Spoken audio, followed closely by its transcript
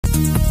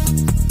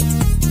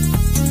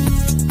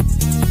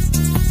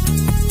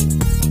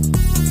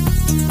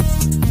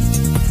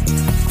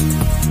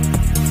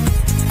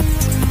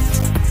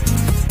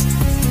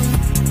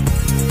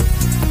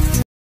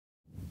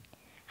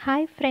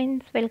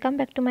friends, welcome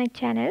back to my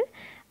channel.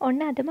 ඔන්න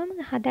අද මම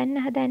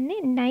හදන්නේ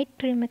night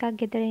cream එකක්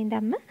ගෙදර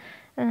ඉඳන්ම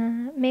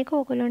මේක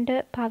ඔයගොල්ලන්ට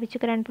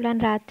පාවිච්චි කරන්න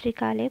පුළුවන් රාත්‍රී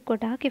කාලේ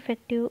ගොඩාක්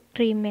effective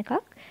cream එකක්.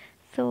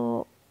 So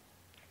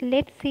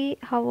let's see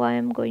how I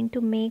am going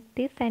to make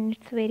this and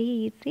it's very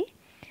easy.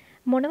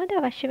 මොනවද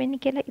අවශ්‍ය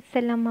වෙන්නේ කියලා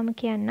ඉස්සෙල්ලම මම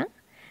කියන්නම්.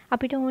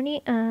 අපිට ඕනි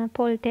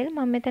පොල් තෙල්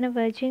මම මෙතන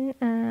virgin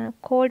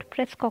cold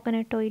press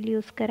coconut oil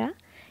use කරා.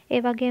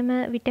 ඒ වගේම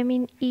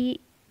vitamin E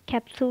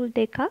capsule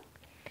දෙකක්,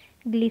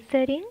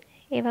 glycerin,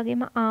 ඒ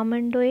වගේම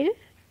almond oil,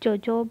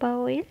 jojoba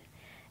oil,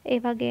 ඒ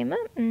වගේම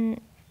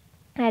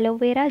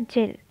aloevera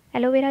gel.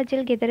 aloevera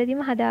gel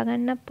ගෙදරදීම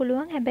හදාගන්නත්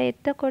පුළුවන්. හැබැයි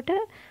එතකොට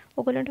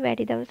ඔයගොල්ලන්ට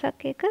වැඩි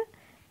දවසක් එක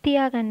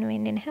තියාගන්න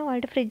වෙන්නේ නැහැ.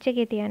 ඔයාලට ෆ්‍රිජ්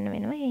එකේ තියන්න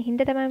වෙනවා. ඒ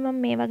හින්දා තමයි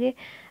මම මේ වගේ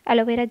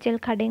aloevera gel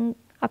කඩෙන්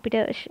අපිට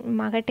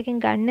මාකට්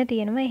එකෙන් ගන්න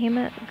තියෙනවා. එහෙම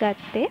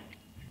ගත්තේ.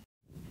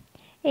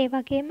 ඒ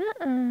වගේම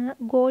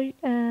gold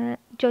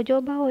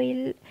jojoba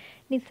oil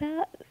නිසා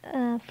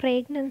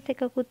fragrance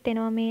එකකුත්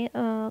එනවා මේ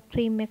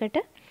cream එකට.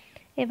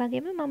 ඒ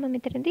වගේම මම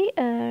මෙතනදී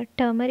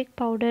turmeric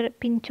powder,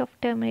 pinch of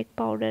turmeric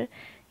powder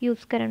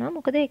use කරනවා.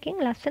 මොකද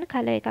ඒකෙන් ලස්සන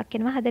colour එකක්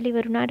එනවා. හදලා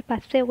ඉවරුණාට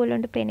පස්සේ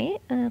ඔයගොල්ලන්ට පෙනේ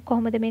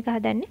කොහොමද මේක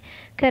හදන්නේ.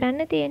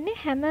 කරන්න තියෙන්නේ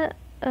හැම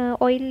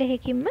oil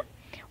එකකින්ම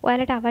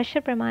ඔයාලට අවශ්‍ය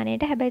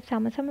ප්‍රමාණයට, හැබැයි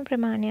සම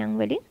ප්‍රමාණයන්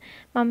වලින්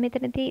මම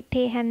මෙතනදී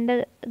තේ හැන්ද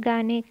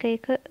ගානේ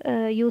එක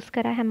use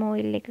කරා හැම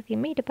oil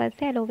එකකින්ම. ඊට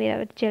පස්සේ aloe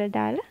vera gel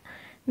දාලා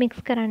mix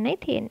කරන්නයි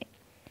තියෙන්නේ.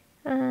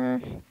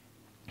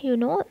 You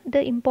know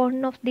the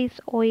importance of this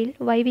oil,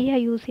 why we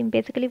are using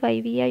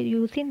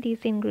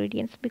these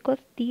ingredients,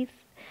 because these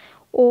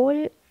all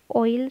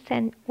oils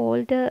and all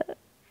the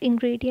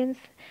ingredients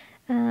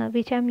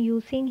which I'm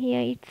using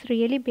here, it's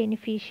really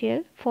beneficial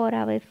for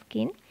our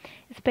skin,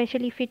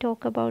 especially if we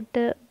talk about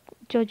the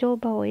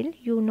jojoba oil,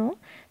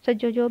 so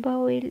jojoba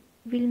oil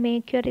will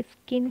make your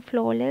skin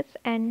flawless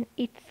and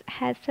it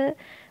has a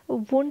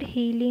wound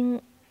healing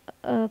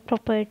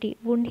property.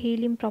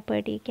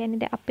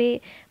 කියන්නේ අපේ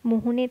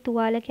මුහුණේ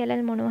තුවාල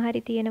කැලල් මොනවා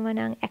හරි තියෙනවා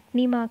නම්,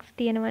 acne marks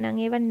තියෙනවා නම්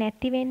ඒවා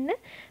නැති වෙන්න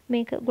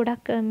මේක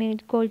ගොඩක් මේ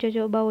gold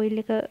jojoba oil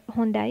එක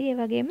හොඳයි. ඒ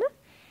වගේම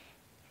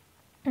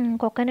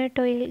coconut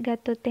oil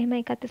ගත්තොත් එහෙම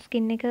ඒකත්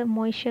skin එක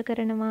moisture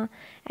කරනවා,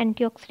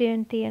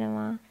 antioxidant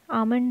තියෙනවා.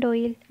 almond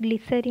oil,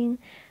 glycerin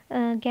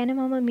ගැන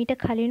මම මීට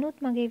කලිනුත්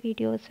මගේ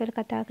videos වල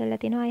කතා කරලා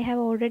තිනවා. I have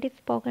already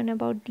spoken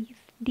about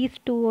these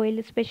two oil,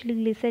 especially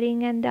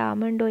glycerin and the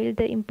almond oil,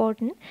 the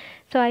important.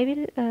 So I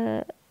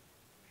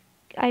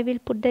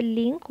will put the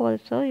link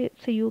also,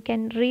 so you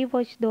can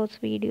rewatch those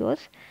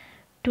videos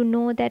to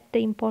know that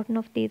the importance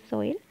of this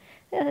oil.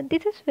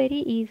 This is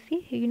very easy.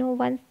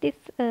 Once this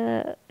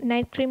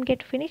night cream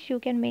get finished, you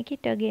can make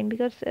it again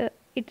because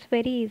it's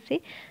very easy.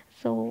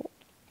 So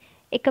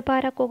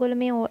එකපාරක් ඔයගොල්ලෝ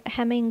මේ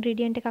හැම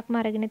ingredient එකක්ම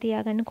අරගෙන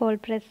තියාගන්න. cold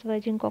press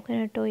virgin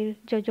coconut oil,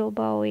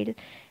 jojoba oil,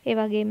 ඒ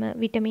වගේම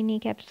vitamin E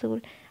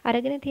capsule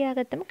අරගෙන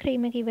තියාගත්තම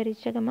cream එක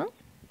ඉවරිච්ච ගමන්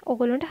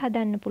ඔයගොල්ලන්ට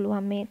හදන්න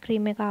පුළුවන් මේ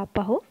cream එක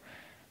ආපහු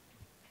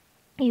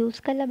use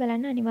කරලා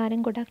බලන්න.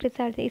 අනිවාර්යෙන් ගොඩක්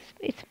result,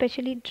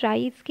 especially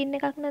dry skin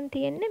එකක් නම්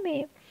තියෙන්නේ මේ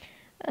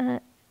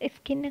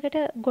skin එකට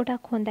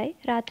ගොඩක් හොඳයි.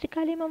 රාත්‍රී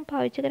කාලේ මම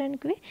පාවිච්චි කරන්න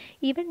කිව්වේ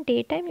even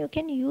daytime you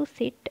can use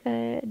it,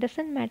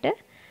 doesn't matter,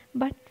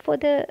 but for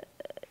the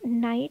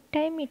night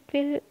time it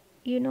will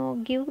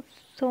give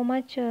so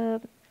much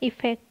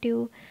effective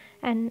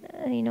and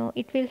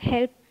it will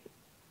help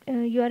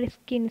your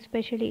skin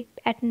especially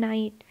at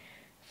night.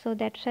 So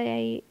that's why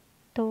I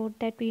thought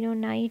that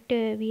night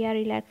we are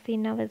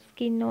relaxing, our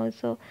skin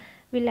also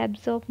will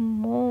absorb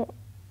more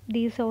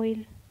this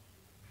oil,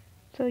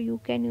 so you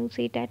can use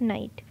it at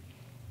night.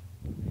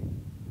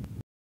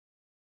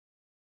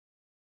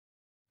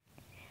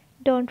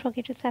 Don't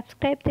forget to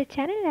subscribe the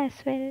channel as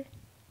well.